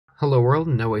Hello world,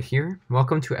 Noah here.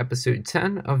 Welcome to episode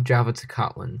 10 of Java to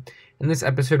Kotlin. In this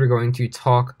episode we're going to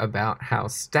talk about how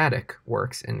static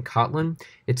works in Kotlin.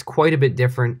 It's quite a bit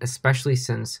different, especially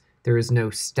since there is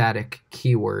no static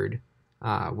keyword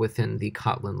within the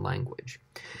Kotlin language.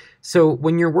 So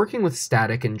when you're working with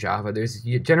static in Java, there's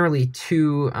generally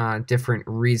two different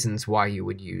reasons why you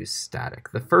would use static.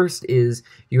 The first is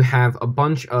you have a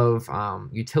bunch of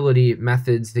utility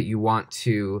methods that you want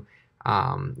to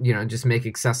just make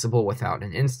accessible without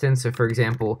an instance. So for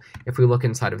example, if we look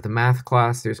inside of the math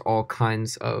class, there's all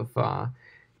kinds of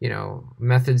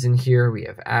methods in here. We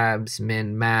have abs,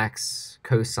 min, max,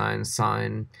 cosine,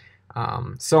 sine,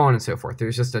 so on and so forth.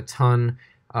 There's just a ton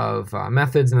of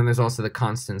methods, and then there's also the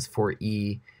constants for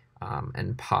e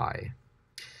and pi.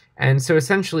 And so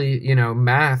essentially,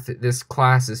 math, this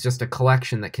class is just a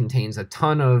collection that contains a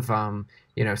ton of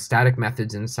static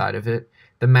methods inside of it.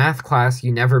 The math class,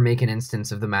 you never make an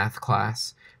instance of the math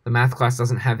class. The math class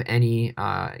doesn't have any,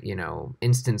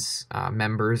 instance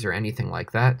members or anything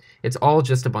like that. It's all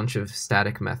just a bunch of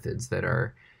static methods that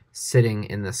are sitting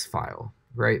in this file,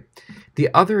 right? The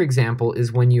other example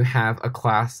is when you have a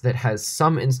class that has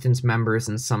some instance members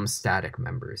and some static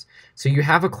members. So you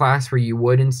have a class where you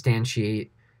would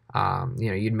instantiate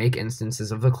you'd make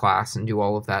instances of the class and do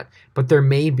all of that, but there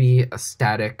may be a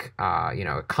static,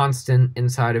 a constant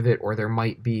inside of it, or there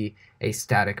might be a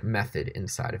static method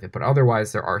inside of it, but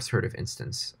otherwise there are sort of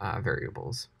instance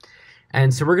variables.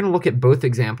 And so we're going to look at both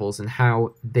examples and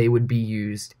how they would be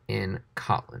used in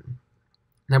Kotlin.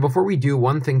 Now before we do,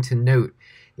 one thing to note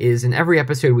is in every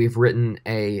episode we've written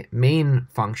a main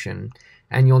function,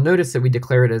 and you'll notice that we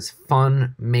declare it as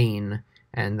fun main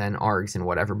and then args and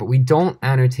whatever, but we don't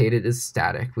annotate it as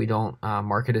static. We don't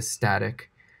mark it as static,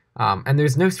 and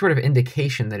there's no sort of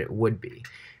indication that it would be.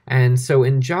 And so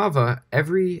in Java,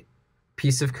 every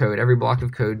piece of code, every block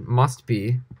of code must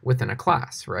be within a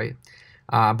class, right?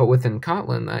 But within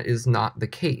Kotlin, that is not the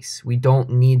case. We don't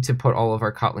need to put all of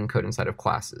our Kotlin code inside of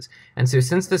classes. And so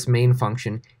since this main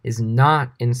function is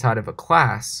not inside of a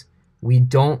class, we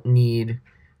don't need,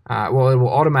 it will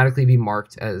automatically be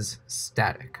marked as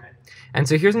static. And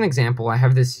so here's an example. I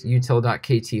have this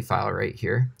util.kt file right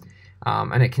here,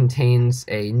 and it contains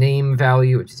a name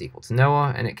value, which is equal to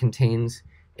Noah, and it contains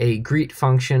a greet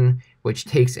function, which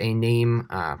takes a name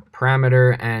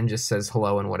parameter and just says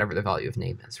hello and whatever the value of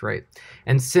name is, right?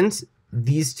 And since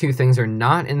these two things are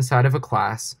not inside of a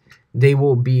class, they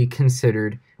will be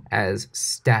considered as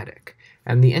static.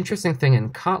 And the interesting thing in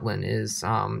Kotlin is,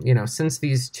 since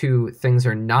these two things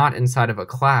are not inside of a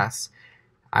class,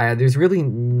 there's really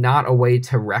not a way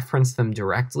to reference them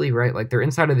directly, right? Like they're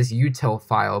inside of this util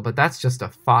file, but that's just a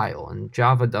file, and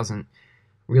Java doesn't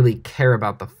really care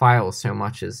about the file so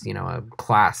much as, a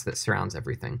class that surrounds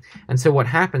everything. And so what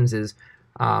happens is,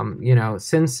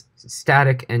 since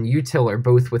static and util are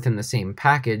both within the same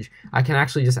package, I can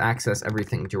actually just access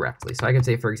everything directly. So I can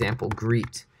say, for example,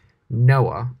 greet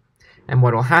Noah, and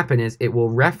what will happen is it will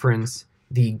reference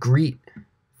the greet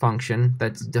function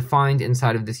that's defined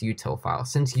inside of this util file.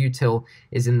 Since util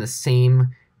is in the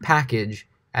same package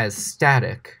as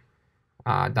static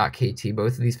 .kt,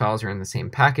 both of these files are in the same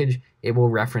package, it will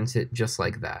reference it just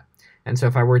like that. And so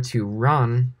if I were to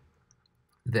run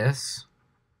this,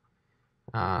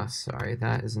 sorry,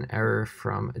 that is an error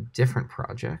from a different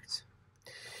project.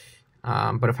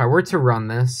 But if I were to run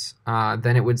this,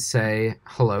 then it would say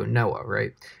hello Noah,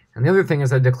 right? And the other thing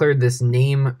is I declared this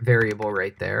name variable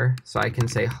right there, so I can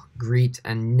say greet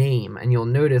and name, and you'll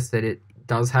notice that it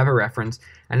does have a reference,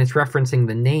 and it's referencing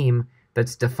the name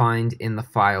that's defined in the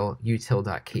file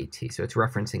util.kt, so it's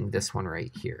referencing this one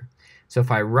right here. So if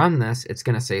I run this, it's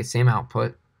going to say same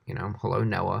output, hello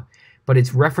Noah, but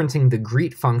it's referencing the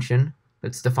greet function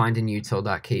that's defined in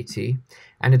util.kt,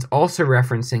 and it's also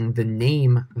referencing the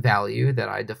name value that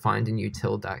I defined in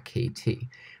util.kt.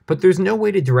 But there's no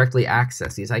way to directly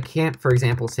access these. I can't, for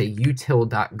example, say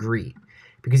util.greet,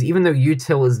 because even though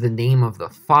util is the name of the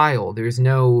file, there's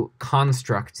no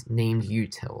construct named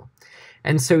util.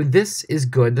 And so this is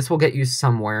good. This will get you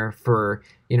somewhere for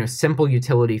simple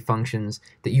utility functions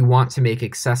that you want to make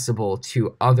accessible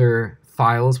to other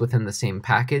files within the same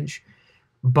package.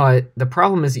 But the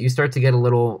problem is that you start to get a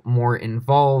little more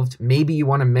involved. Maybe you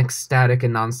want to mix static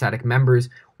and non-static members,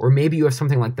 or maybe you have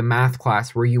something like the math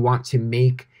class where you want to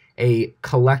make a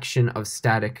collection of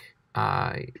static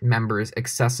members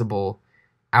accessible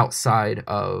outside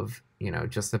of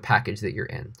just the package that you're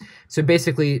in. So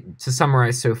basically, to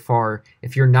summarize so far,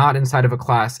 if you're not inside of a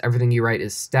class, everything you write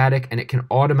is static, and it can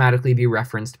automatically be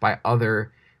referenced by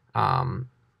other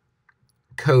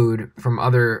code from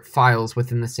other files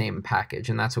within the same package,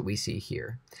 and that's what we see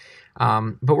here.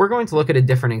 But we're going to look at a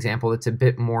different example that's a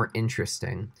bit more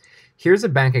interesting. Here's a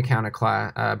bank account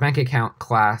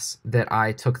class that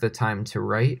I took the time to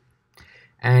write,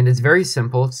 and it's very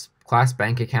simple. It's class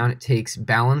bank account. It takes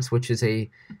balance, which is a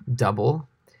double,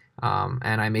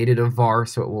 and I made it a var,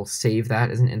 so it will save that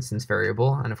as an instance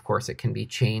variable, and of course it can be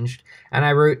changed. And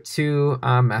I wrote two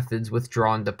methods,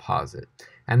 withdraw and deposit,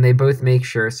 and they both make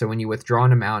sure, so when you withdraw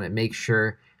an amount, it makes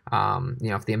sure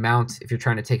if you're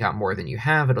trying to take out more than you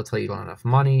have, it'll tell you don't have enough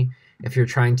money. If you're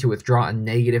trying to withdraw a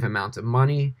negative amount of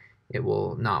money, it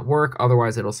will not work.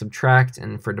 Otherwise, it'll subtract.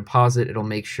 And for deposit, it'll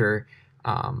make sure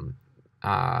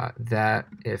that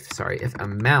if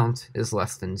amount is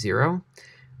less than 0,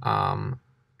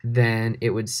 then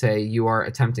it would say you are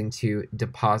attempting to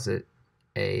deposit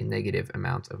a negative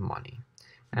amount of money.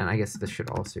 And I guess this should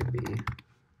also be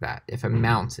that. If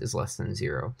amount is less than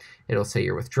 0, it'll say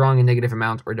you're withdrawing a negative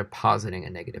amount or depositing a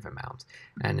negative amount.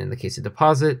 And in the case of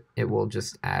deposit, it will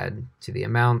just add to the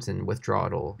amount, and withdraw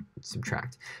it'll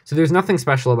subtract. So there's nothing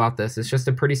special about this. It's just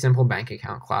a pretty simple bank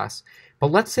account class.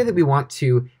 But let's say that we want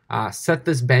to set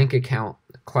this bank account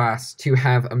class to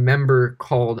have a member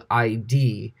called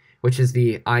ID, which is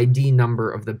the ID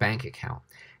number of the bank account.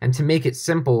 And to make it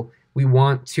simple, we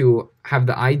want to have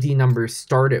the ID number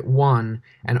start at 1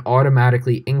 and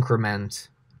automatically increment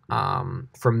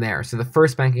from there. So the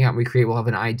first bank account we create will have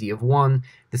an ID of 1,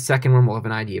 the second one will have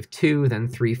an ID of 2, then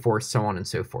 3, 4, so on and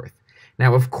so forth.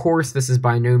 Now, of course, this is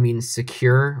by no means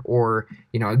secure or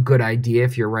a good idea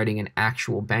if you're writing an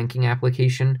actual banking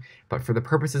application, but for the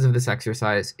purposes of this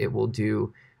exercise, it will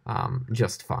do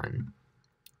just fine.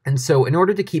 And so in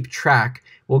order to keep track,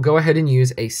 we'll go ahead and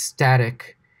use a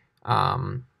static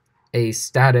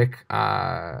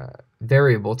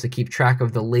variable to keep track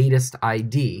of the latest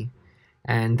ID,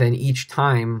 and then each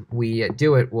time we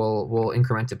do it, we'll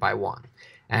increment it by 1.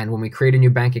 And when we create a new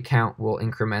bank account, we'll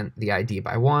increment the ID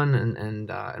by 1,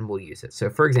 and we'll use it. So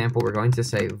for example, we're going to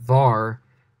say var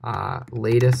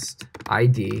latest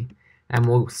ID, and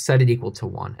we'll set it equal to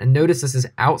 1. And notice this is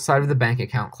outside of the bank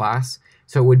account class,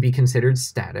 so it would be considered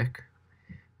static.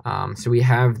 So we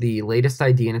have the latest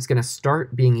ID, and it's going to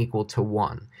start being equal to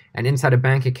 1. And inside a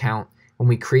bank account, when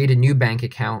we create a new bank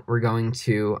account, we're going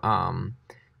to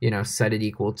set it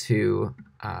equal to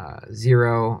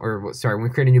 0, or sorry, when we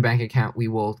create a new bank account, we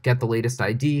will get the latest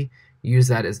ID, use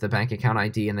that as the bank account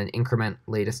ID, and then increment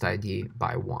latest ID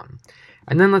by 1.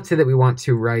 And then let's say that we want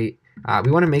to write, we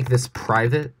want to make this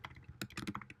private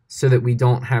so that we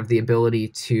don't have the ability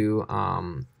to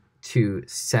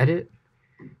set it.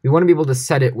 We want to be able to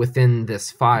set it within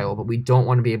this file, but we don't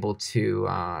want to be able to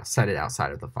set it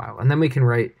outside of the file. And then we can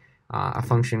write a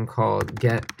function called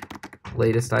get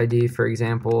latest ID, for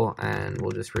example, and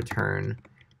we'll just return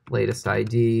latest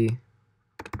ID,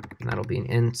 and that'll be an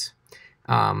int.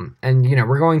 And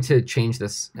we're going to change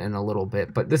this in a little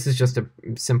bit, but this is just a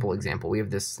simple example. We have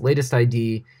this latest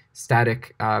ID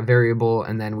static variable,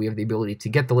 and then we have the ability to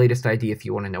get the latest ID if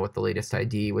you want to know what the latest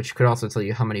ID, which could also tell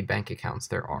you how many bank accounts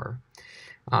there are.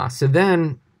 So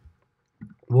then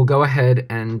we'll go ahead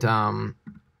and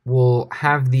we'll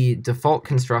have the default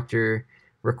constructor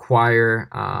require,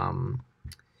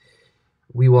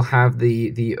 we will have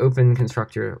the open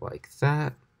constructor like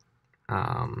that,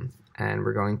 and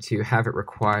we're going to have it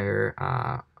require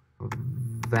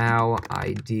val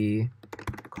ID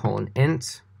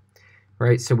 :int,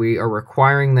 right? So we are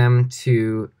requiring them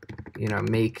to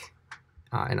make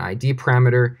an ID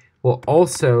parameter. We'll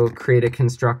also create a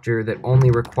constructor that only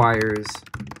requires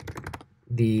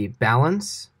the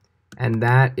balance, and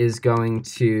that is going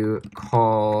to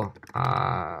call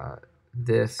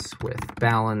this with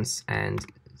balance, and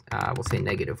we'll say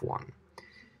 -1.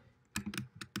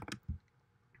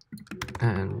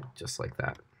 And just like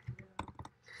that.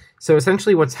 So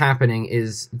essentially what's happening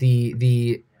is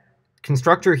the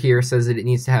constructor here says that it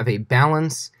needs to have a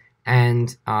balance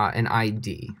and an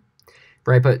ID.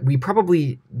 Right, but we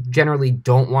probably generally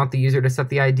don't want the user to set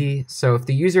the ID. So if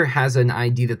the user has an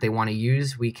ID that they want to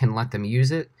use, we can let them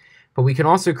use it. But we can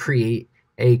also create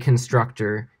a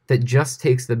constructor that just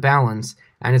takes the balance,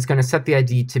 and it's going to set the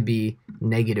ID to be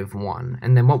 -1.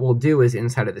 And then what we'll do is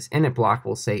inside of this init block,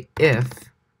 we'll say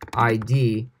if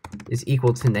ID is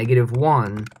equal to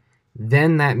 -1,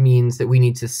 then that means that we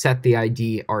need to set the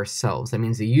ID ourselves. That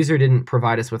means the user didn't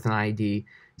provide us with an ID,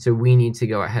 so we need to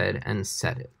go ahead and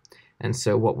set it. And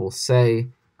so what we'll say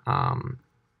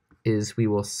is we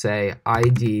will say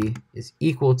ID is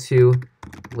equal to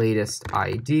latest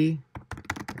ID,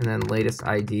 and then latest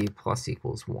ID plus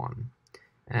equals 1.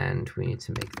 And we need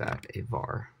to make that a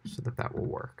var so that that will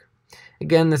work.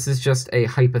 Again, this is just a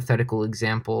hypothetical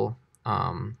example.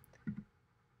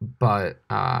 but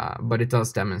it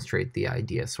does demonstrate the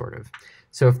idea sort of.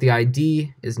 So if the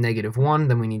ID is -1,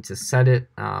 then we need to set it,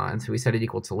 and so we set it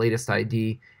equal to latest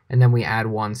ID, and then we add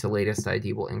 1, so latest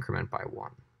ID will increment by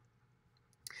 1.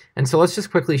 And so let's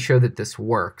just quickly show that this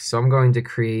works. So I'm going to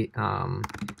create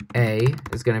A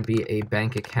is going to be a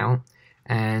bank account,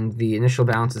 and the initial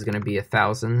balance is going to be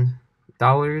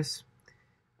 $1,000.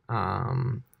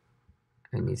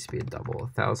 It needs to be a double,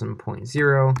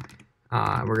 1,000.0.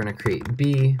 We're going to create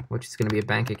B, which is going to be a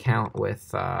bank account with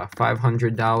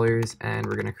 $500, and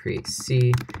we're going to create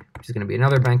C, which is going to be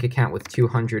another bank account with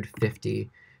 $250,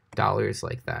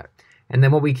 like that. And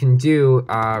then what we can do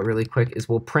really quick is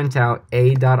we'll print out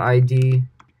a.id.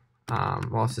 Well,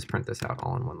 let's just print this out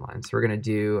all in one line. So we're going to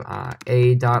do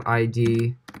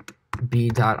a.id,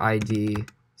 b.id,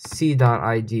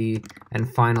 c.id,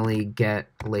 and finally get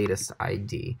latest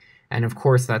ID. And of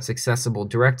course, that's accessible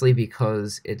directly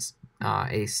because it's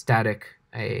a static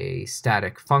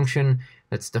function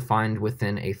that's defined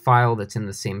within a file that's in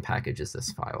the same package as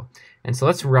this file. And so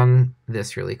let's run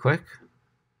this really quick.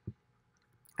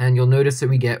 And you'll notice that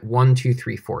we get 1, 2,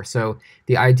 3, 4. So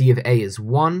the ID of A is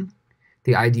 1,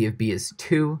 the ID of B is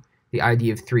 2, the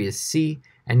ID of 3 is C,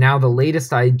 and now the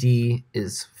latest ID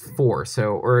is 4.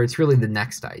 So, or it's really the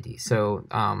next ID. So,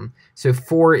 so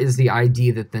 4 is the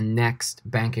ID that the next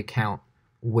bank account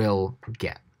will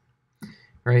get,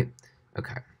 right?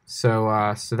 Okay.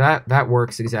 So, so that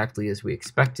works exactly as we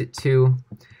expect it to.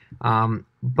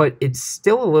 But it's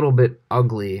still a little bit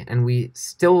ugly, and we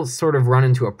still sort of run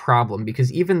into a problem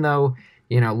because even though,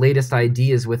 you know, latest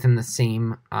ID is within the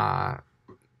same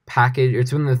package,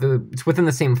 it's within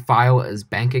the same file as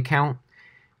bank account,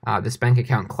 this bank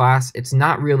account class, it's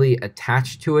not really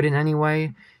attached to it in any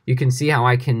way. You can see how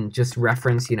I can just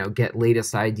reference, you know, get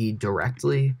latest ID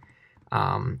directly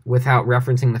without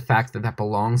referencing the fact that that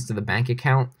belongs to the bank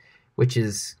account, which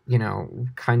is, you know,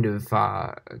 kind of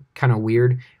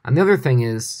weird. And the other thing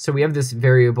is, so we have this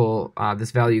variable,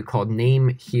 this value called name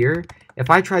here. If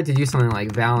I tried to do something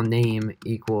like val name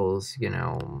equals, you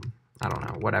know, I don't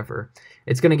know, whatever,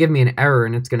 it's going to give me an error,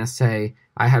 and it's going to say,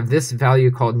 I have this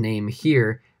value called name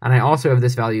here, and I also have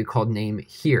this value called name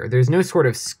here. There's no sort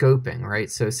of scoping, right?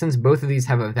 So since both of these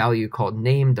have a value called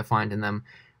name defined in them,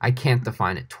 I can't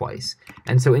define it twice.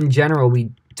 And so in general,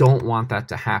 we don't want that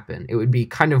to happen. It would be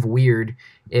kind of weird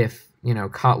if, you know,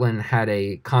 Kotlin had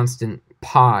a constant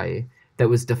pi that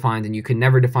was defined and you could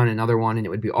never define another one and it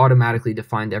would be automatically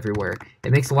defined everywhere.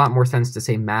 It makes a lot more sense to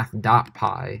say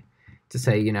math.pi, to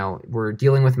say, you know, we're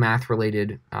dealing with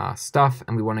math-related stuff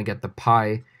and we want to get the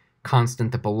pi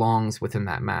constant that belongs within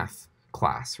that math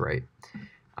class, right?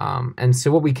 And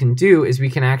so what we can do is we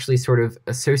can actually sort of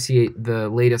associate the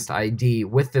latest ID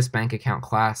with this bank account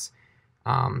class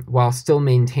while still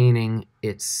maintaining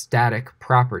its static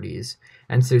properties.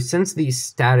 And so since the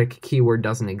static keyword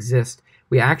doesn't exist,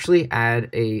 we actually add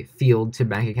a field to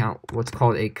bank account, what's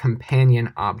called a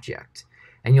companion object.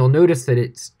 And you'll notice that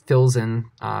it fills in,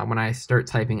 when I start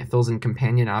typing, it fills in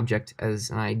companion object as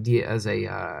an idea, as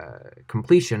a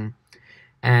completion.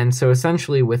 And so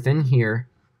essentially within here,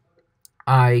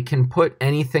 I can put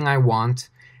anything I want,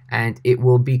 and it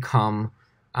will become,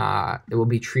 it will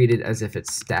be treated as if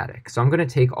it's static. So I'm going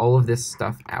to take all of this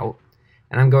stuff out,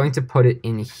 and I'm going to put it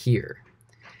in here.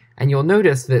 And you'll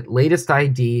notice that latest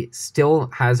ID still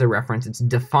has a reference. It's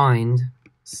defined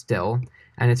still,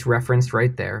 and it's referenced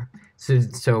right there. So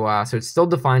it's still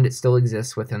defined. It still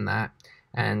exists within that,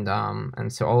 and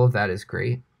so all of that is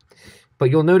great.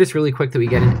 But you'll notice really quick that we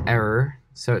get an error.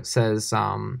 So it says,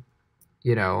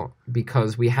 you know,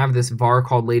 because we have this var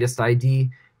called latest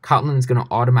ID, Kotlin is going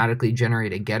to automatically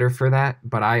generate a getter for that,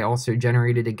 but I also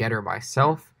generated a getter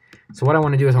myself. So what I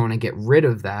want to do is I want to get rid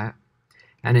of that,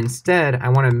 and instead I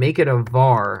want to make it a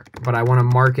var, but I want to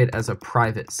mark it as a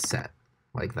private set,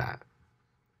 like that.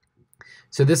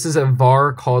 So this is a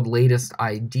var called latest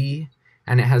ID,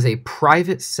 and it has a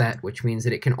private set, which means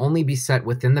that it can only be set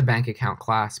within the bank account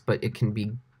class, but it can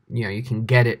be, you know, you can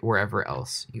get it wherever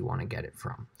else you want to get it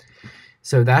from.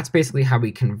 So that's basically how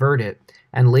we convert it.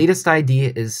 And latest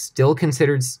ID is still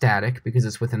considered static because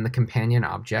it's within the companion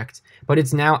object, but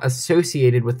it's now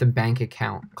associated with the bank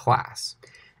account class.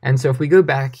 And so if we go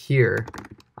back here,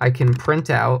 I can print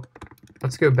out,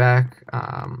 let's go back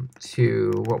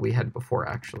to what we had before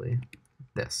actually,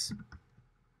 this.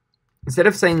 Instead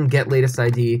of saying get latest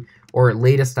ID or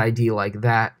latest ID like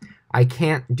that, I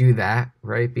can't do that,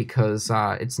 right? Because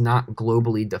it's not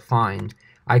globally defined.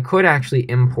 I could actually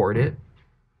import it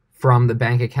from the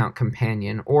bank account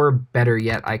companion, or better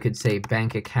yet, I could say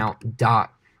bank account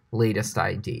dot latest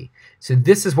ID. So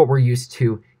this is what we're used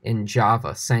to in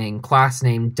Java, saying class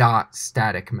name dot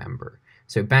static member.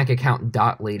 So bank account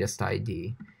dot latest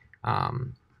ID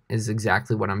is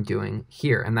exactly what I'm doing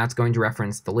here, and that's going to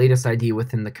reference the latest ID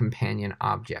within the companion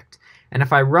object. And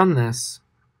if I run this,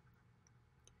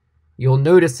 you'll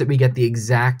notice that we get the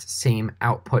exact same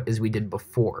output as we did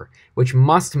before, which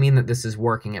must mean that this is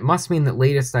working. It must mean that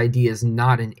latest ID is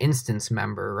not an instance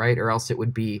member, right? Or else it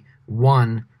would be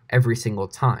 1 every single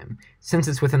time. Since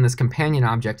it's within this companion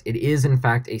object, it is in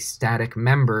fact a static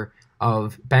member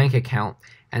of bank account,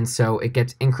 and so it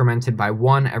gets incremented by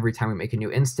 1 every time we make a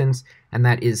new instance, and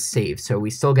that is saved. So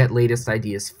we still get latest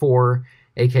ID is 4,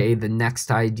 aka the next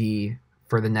ID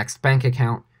for the next bank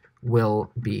account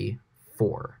will be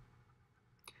 4.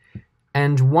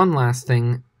 And one last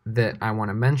thing that I want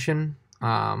to mention,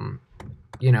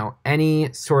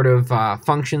 any sort of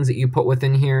functions that you put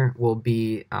within here will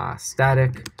be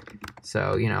static.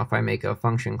 So, if I make a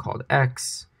function called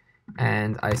x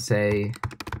and I say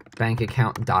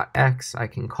bankaccount.x, I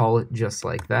can call it just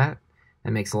like that.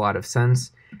 That makes a lot of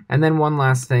sense. And then one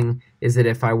last thing is that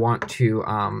if I want to,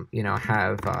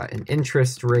 have an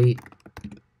interest rate,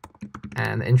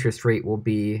 and the interest rate will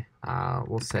be,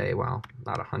 we'll say, well,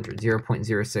 not 100,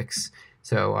 0.06.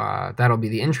 So that'll be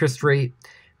the interest rate.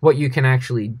 What you can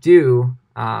actually do,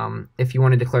 if you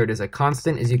want to declare it as a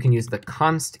constant, is you can use the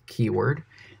const keyword.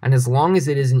 And as long as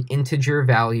it is an integer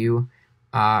value,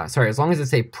 as long as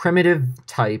it's a primitive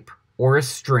type or a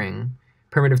string,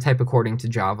 primitive type according to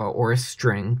Java, or a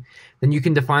string, then you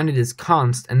can define it as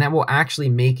const, and that will actually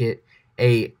make it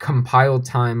a compile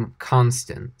time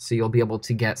constant. So you'll be able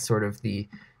to get sort of the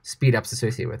speed ups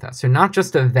associated with that. So not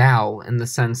just a val in the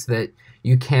sense that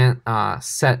you can't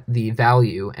set the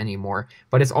value anymore,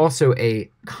 but it's also a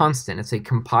constant. It's a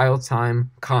compile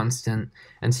time constant,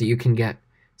 and so you can get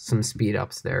some speed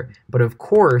ups there. But of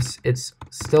course, it's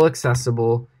still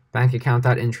accessible, bank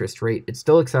account.interest rate. It's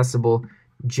still accessible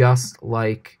just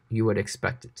like you would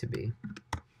expect it to be.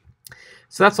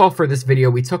 So that's all for this video.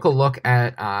 We took a look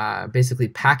at basically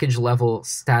package level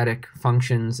static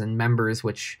functions and members,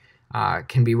 which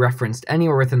can be referenced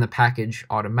anywhere within the package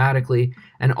automatically,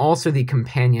 and also the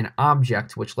companion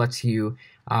object, which lets you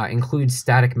include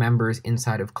static members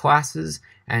inside of classes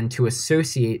and to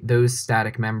associate those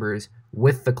static members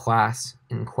with the class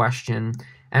in question,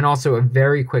 and also a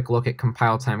very quick look at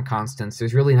compile time constants.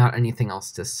 There's really not anything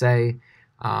else to say,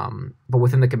 but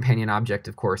within the companion object,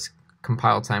 of course,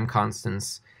 compile time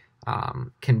constants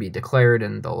can be declared,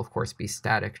 and they'll of course be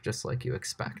static just like you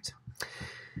expect.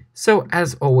 So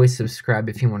as always, subscribe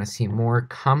if you want to see more,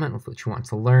 comment with what you want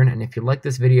to learn, and if you like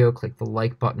this video, click the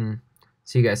like button.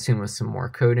 See you guys soon with some more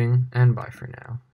coding, and bye for now.